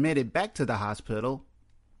was admitted back to the hospital.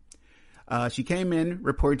 She came in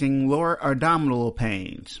reporting lower abdominal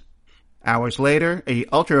pains. Hours later, a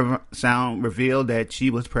ultrasound revealed that she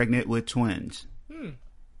was pregnant with twins.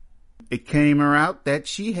 It came out that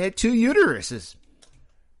she had 2 uteruses.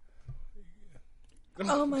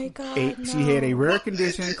 Oh my god. No. She had a rare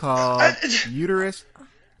condition called uterus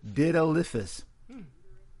didelphys.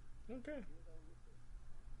 Okay.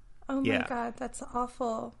 Oh my Yeah. god, that's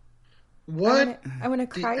awful. What I want to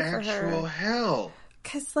the cry for actual her. hell?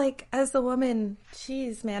 Because, like, as a woman,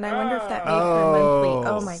 jeez, man, I wonder if that made her monthly.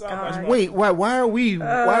 Oh my so god. much Wait, why are we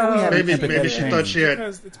having Maybe empathetic she pain? thought she had.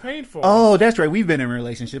 Because it's painful. Oh, that's right. We've been in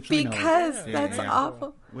relationships. We know. Because Yeah, that's yeah.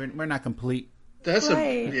 awful. We're not complete. That's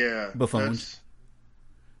Right. yeah. Buffoons. that's-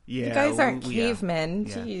 Yeah, You guys aren't yeah. cavemen.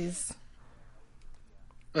 Yeah. Jeez.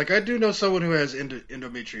 Like I do know someone who has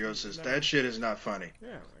endometriosis. That shit is not funny. Yeah.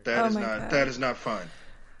 Like, That Oh is my not. God. That is not fun.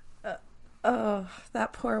 Oh,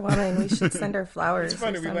 that poor woman. We should send her flowers it's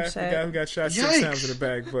funny or we some laughed at the guy shit. who got shot 6 Yikes. times in the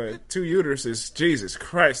back, but 2 uteruses. Jesus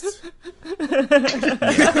Christ. Because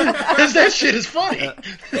that shit is funny.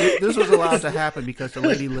 This was allowed to happen because the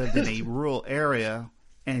lady lived in a rural area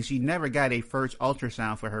and she never got a first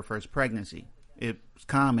ultrasound for her first pregnancy. It's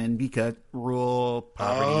common because rural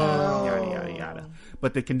poverty, yada, yada, yada.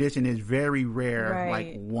 But the condition is very rare, Right.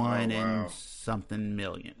 like one in something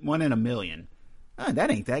million. 1 in a million.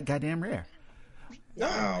 That ain't that goddamn rare.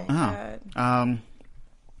 Wow. God.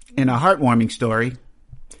 In a heartwarming story,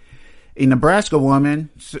 a Nebraska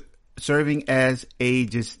woman serving as a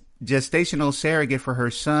gestational surrogate for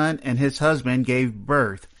her son and his husband gave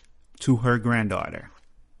birth to her granddaughter.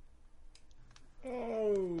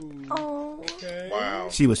 Oh. Okay. Wow.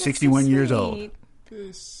 She was 61 years old.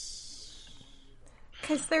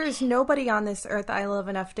 Because there's nobody on this earth I love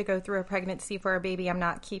enough to go through a pregnancy for a baby I'm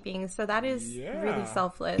not keeping. So that is really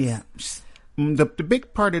selfless. Yeah. The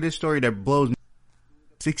big part of this story that blows me,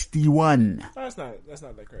 61. That's not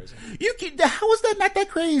that crazy. How is that not that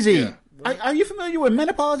crazy? Yeah. Are you familiar with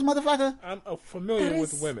menopause, motherfucker? I'm familiar That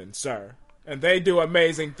with is- women, sir. And they do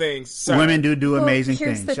amazing things, sir. Women do Well, amazing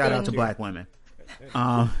here's things. the Shout out thing. to black women.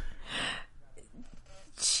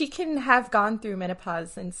 She can have gone through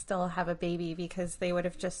menopause and still have a baby because they would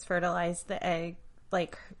have just fertilized the egg.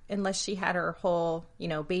 Like, unless she had her whole,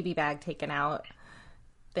 baby bag taken out,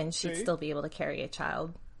 then she'd still be able to carry a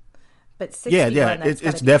child. But 61, Yeah. that's It's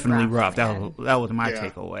gotta be definitely rough. man. That was my Yeah.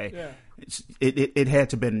 takeaway. Yeah. It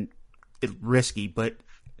had to been risky, but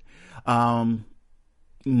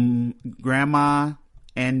grandma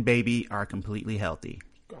and baby are completely healthy.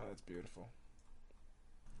 God, that's beautiful.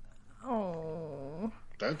 Oh,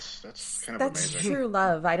 That's kind of that's amazing. true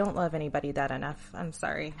love. I don't love anybody that enough. I'm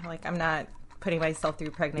sorry. Like, I'm not putting myself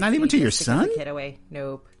through pregnancy. Not even to your just give a son? kid away.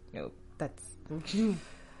 Nope. That's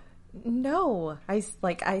no.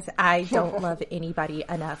 I don't love anybody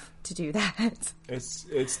enough to do that. It's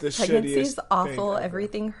the Pregnancy shittiest is awful. thing ever.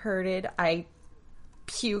 Everything hurted. I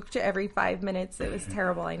puked every 5 minutes. It was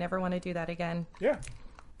terrible. I never want to do that again. Yeah.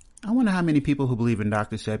 I wonder how many people who believe in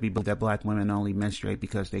Dr. Sebi believe that black women only menstruate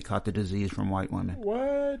because they caught the disease from white women.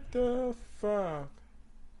 What the fuck?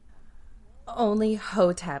 Only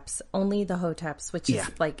Hoteps. Only the Hoteps, which is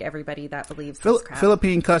like everybody that believes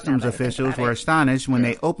Philippine customs officials were astonished when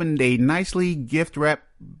they opened a nicely gift-wrapped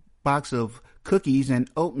box of cookies and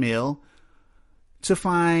oatmeal to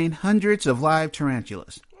find hundreds of live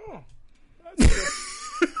tarantulas. Oh, that's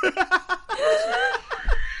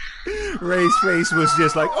Ray's face was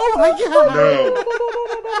just like, oh my God.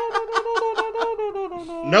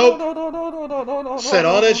 Nope. Set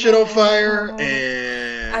all that shit on fire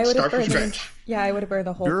and start from scratch. Yeah, I would have burned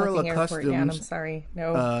the whole fucking airport down. I'm sorry.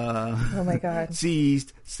 No. Oh my God.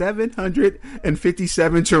 Seized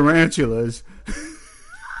 757 tarantulas.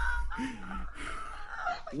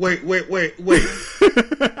 Wait. What?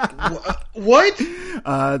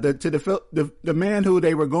 The man who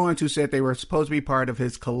they were going to said they were supposed to be part of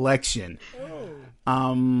his collection.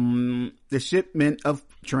 The shipment of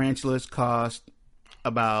tarantulas cost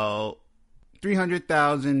about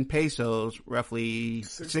 300,000 pesos, roughly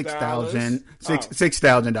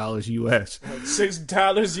 $6,000 US.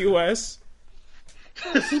 $6 US.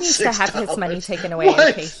 He needs to have his money taken away.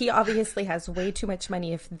 What? Okay, he obviously has way too much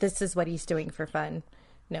money if this is what he's doing for fun.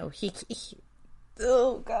 No, he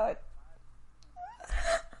oh God.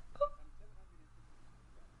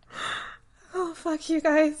 Oh fuck you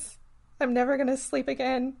guys. I'm never gonna sleep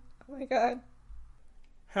again. Oh my God.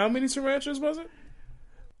 How many tarantulas was it?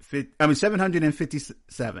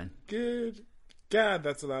 757. Good God,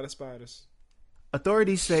 that's a lot of spiders.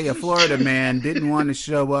 Authorities say a Florida man didn't want to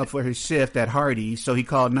show up for his shift at Hardee's, so he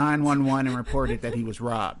called 911 and reported that he was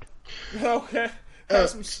robbed. Okay.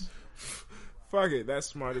 Fuck it, that's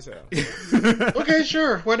smart as hell. Okay,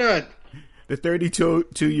 sure. Why not? The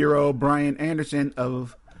 32-year-old Brian Anderson told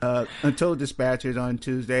dispatchers on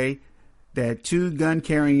Tuesday that two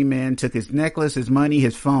gun-carrying men took his necklace, his money,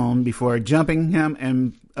 his phone before jumping him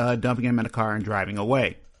and dumping him in a car and driving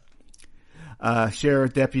away.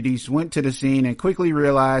 Sheriff deputies went to the scene and quickly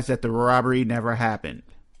realized that the robbery never happened.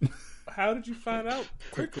 How did you find out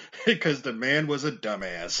quickly? Because the man was a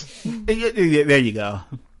dumbass. There you go.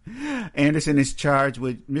 Anderson is charged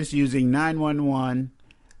with misusing 911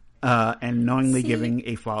 and knowingly giving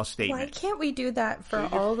a false statement. Why can't we do that for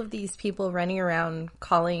all of these people running around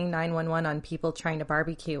calling 911 on people trying to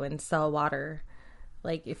barbecue and sell water?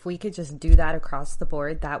 Like, if we could just do that across the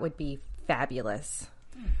board, that would be fabulous.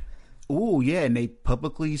 Ooh, yeah, and they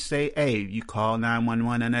publicly say, hey, you call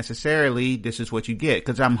 911 unnecessarily, this is what you get.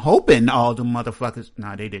 Because I'm hoping all the motherfuckers...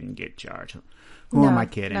 No, they didn't get charged. Who am I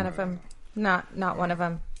kidding? None of them. Not one of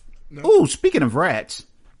them. No. Ooh, speaking of rats,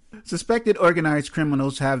 suspected organized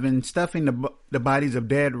criminals have been stuffing the bodies of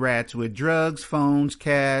dead rats with drugs, phones,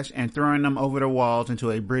 cash, and throwing them over the walls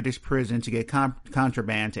into a British prison to get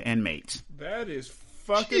contraband to inmates. That is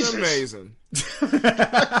fucking amazing.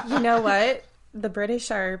 You know what? The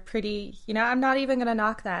British are pretty... I'm not even going to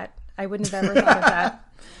knock that. I wouldn't have ever thought of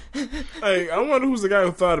that. Hey, I wonder who's the guy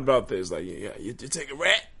who thought about this. Like, you take a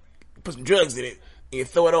rat, put some drugs in it, and you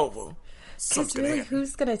throw it over. Because really,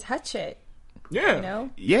 who's going to touch it? Yeah.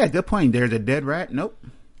 Yeah, good point. There's a dead rat. Nope.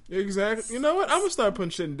 Exactly. You know what? I'm going to start putting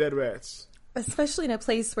shit in dead rats. Especially in a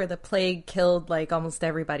place where the plague killed, like, almost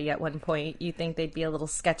everybody at one point. You think they'd be a little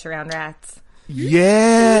sketch around rats.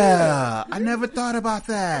 Yeah. I never thought about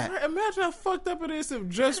that. Imagine how fucked up it is to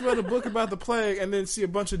just read a book about the plague and then see a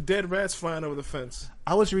bunch of dead rats flying over the fence.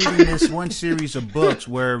 I was reading this one series of books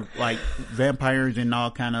where, like, vampires and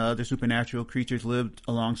all kind of other supernatural creatures lived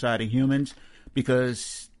alongside of humans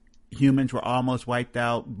because humans were almost wiped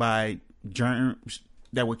out by germs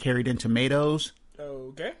that were carried in tomatoes.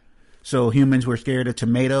 Okay. So humans were scared of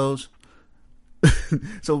tomatoes.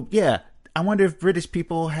 So, yeah. I wonder if British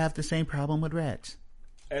people have the same problem with rats.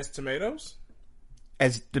 As tomatoes?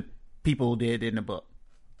 As the people did in the book.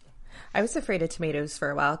 I was afraid of tomatoes for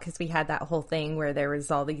a while because we had that whole thing where there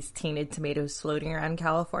was all these tainted tomatoes floating around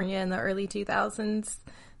California in the early 2000s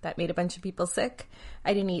that made a bunch of people sick.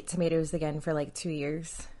 I didn't eat tomatoes again for like 2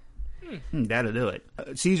 years. That'll do it.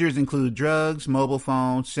 Seizures include drugs, mobile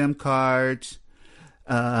phones, SIM cards,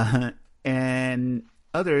 and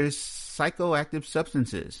other psychoactive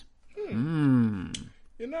substances.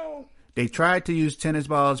 They tried to use tennis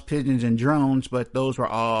balls, pigeons, and drones, but those were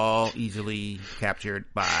all easily captured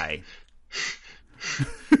by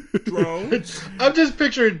drones. I'm just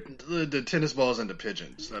picturing the tennis balls and the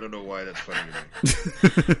pigeons. I don't know why that's funny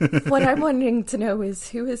to me. What I'm wanting to know is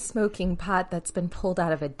who is smoking pot that's been pulled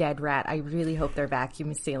out of a dead rat. I really hope they're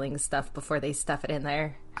vacuum sealing stuff before they stuff it in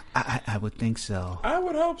there. I would think so. I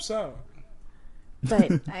would hope so.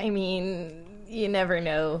 But, I mean, you never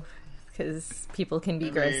know. Because people can be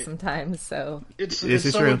gross sometimes, so it's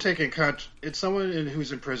someone it's someone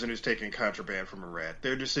who's in prison who's taking contraband from a rat.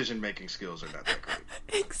 Their decision-making skills are not that great.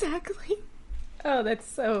 Exactly. Oh, that's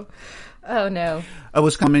so... Oh, no. A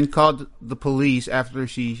woman called the police after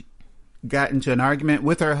she got into an argument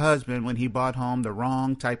with her husband when he brought home the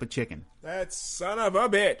wrong type of chicken. That son of a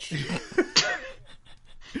bitch.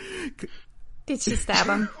 Did she stab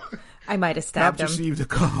him? I might have stabbed him. Received a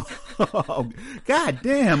call. Oh, God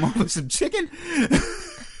damn, over some chicken?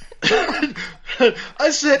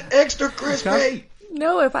 I said extra crispy.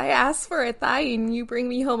 No, if I ask for a thigh and you bring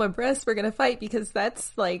me home a breast, we're going to fight because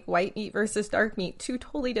that's like white meat versus dark meat. Two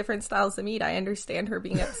totally different styles of meat. I understand her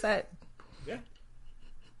being upset. Yeah.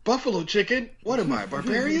 Buffalo chicken? What am I,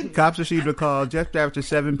 barbarian? Cops received a call just after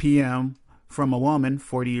 7 p.m. from a woman,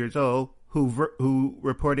 40 years old, who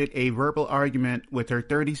reported a verbal argument with her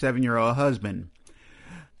 37-year-old husband.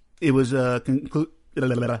 It was I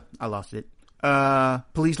lost it.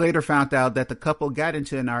 Police later found out that the couple got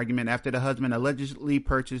into an argument after the husband allegedly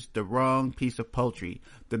purchased the wrong piece of poultry.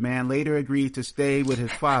 The man later agreed to stay with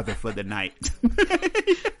his father for the night.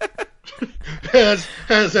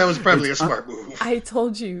 That was probably a smart move. I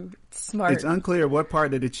told you, smart. It's unclear what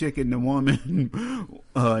part of the chicken the woman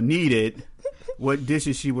needed, what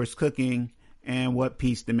dishes she was cooking, and what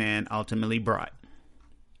piece the man ultimately brought.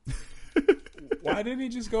 Why didn't he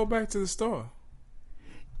just go back to the store?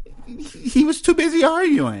 He was too busy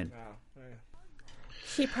arguing.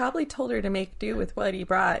 He probably told her to make do with what he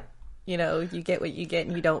brought. You know, you get what you get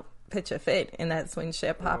and you don't pitch a fit. And that's when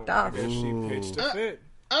shit popped off. I guess she pitched a fit.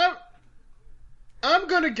 I'm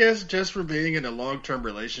going to guess, just for being in a long-term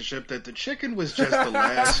relationship, that the chicken was just the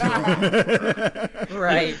last straw.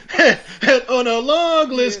 Right. On a long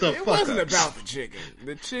list of It fuck-ups. wasn't about the chicken.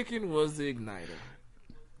 The chicken was the igniter.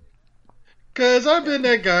 Because I've been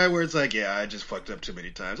that guy where it's like, yeah, I just fucked up too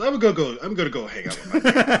many times. I'm gonna go hang out with my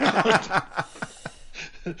dad.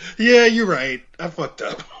 Yeah, you're right. I fucked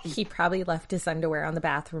up. He probably left his underwear on the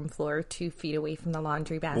bathroom floor 2 feet away from the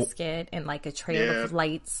laundry basket and like a trail of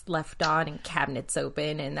lights left on and cabinets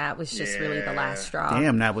open, and that was just really the last straw.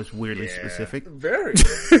 Damn, that was weirdly specific. Very.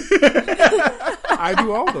 I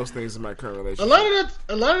do all those things in my current relationship.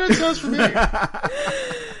 A lot of that sounds familiar.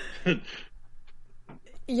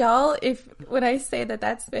 Y'all, when I say that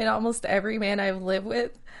that's been almost every man I've lived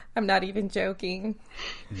with, I'm not even joking.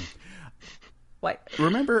 What?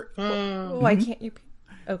 Remember? Why can't you?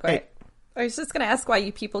 Okay. Hey. I was just going to ask why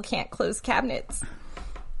you people can't close cabinets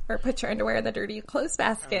or put your underwear in the dirty clothes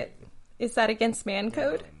basket. Is that against man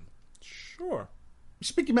code? Sure.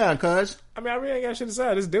 Speak your mind, cuz. I mean, I really ain't got shit to say.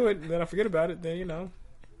 I just do it, and then I forget about it. Then, you know,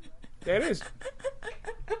 there it is.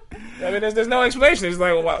 I mean, there's no explanation. It's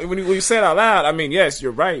like, well, when you say it out loud, I mean, yes,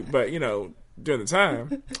 you're right, but, you know, during the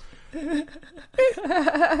time.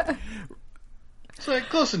 It's like,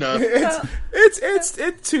 close enough. It's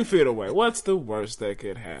 2 feet away. What's the worst that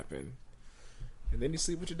could happen? And then you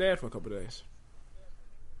sleep with your dad for a couple of days.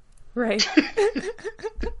 Right.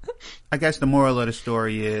 I guess the moral of the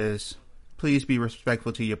story is, please be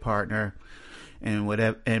respectful to your partner and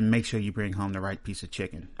make sure you bring home the right piece of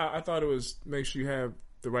chicken. I thought it was make sure you have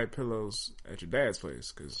the right pillows at your dad's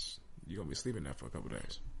place, because you're going to be sleeping there for a couple of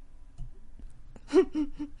days.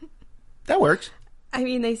 That works. I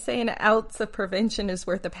mean, they say an ounce of prevention is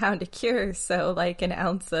worth a pound of cure. So, like, an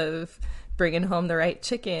ounce of bringing home the right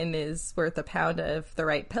chicken is worth a pound of the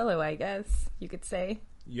right pillow, I guess you could say.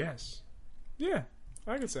 Yes. Yeah,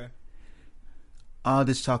 I could say. All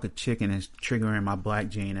this talk of chicken is triggering my black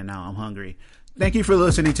gene, and now I'm hungry. Thank you for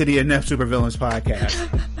listening to the Inept Supervillains podcast.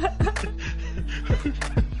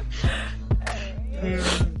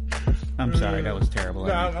 I'm sorry, that was terrible.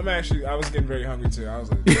 No, I was getting very hungry too. I was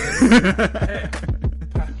like,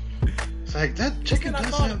 it's like, that chicken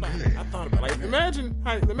does sound good. I thought about it. Like, imagine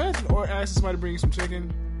or asking somebody to bring you some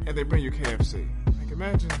chicken and they bring you KFC. Like,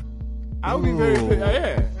 imagine. I would be very,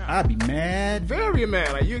 yeah. I'd be mad. Very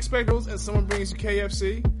mad. Like, you expect those and someone brings you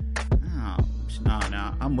KFC? No.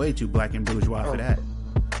 I'm way too black and bourgeois for that.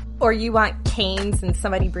 Or you want Cane's and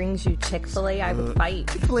somebody brings you Chick-fil-A, I would fight.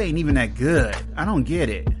 Chick-fil-A ain't even that good. I don't get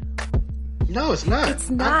it. No, it's not. It's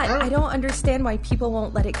not. I don't understand why people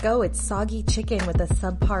won't let it go. It's soggy chicken with a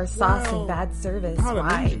subpar sauce and bad service.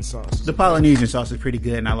 Why? Sauce. The Polynesian sauce is pretty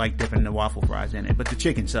good, and I like dipping the waffle fries in it, but the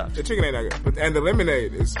chicken sucks. The chicken ain't that good. And the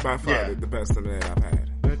lemonade is by far the best lemonade I've had.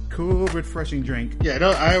 A cool, refreshing drink. Yeah,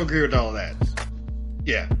 no, I agree with all that.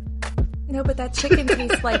 Yeah. No, but that chicken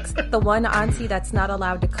tastes like the one auntie that's not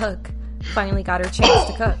allowed to cook finally got her chance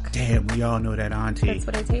to cook. Damn, we all know that auntie. That's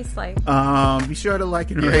what it tastes like. Be sure to like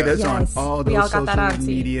and rate us on all those social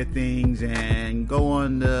media things, and go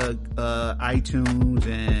on the iTunes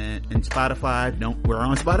and Spotify. We're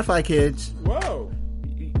on Spotify, kids. Whoa.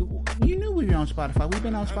 You knew we were on Spotify. We've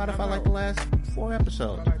been on Spotify like the last 4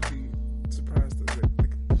 episodes. I'm actually surprised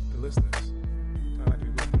the listeners.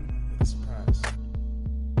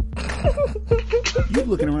 You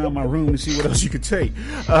looking around my room to see what else you could take.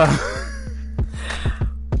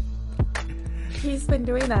 He's been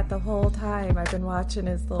doing that the whole time. I've been watching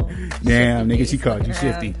his little... Damn, nigga, she called you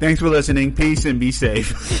shifty. Thanks for listening. Peace and be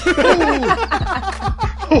safe.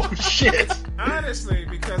 Oh, shit. Honestly,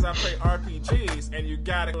 because I play RPGs and you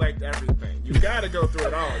gotta collect everything. You gotta go through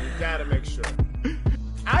it all. You gotta make sure.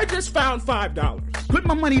 I just found $5. Put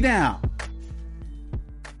my money down.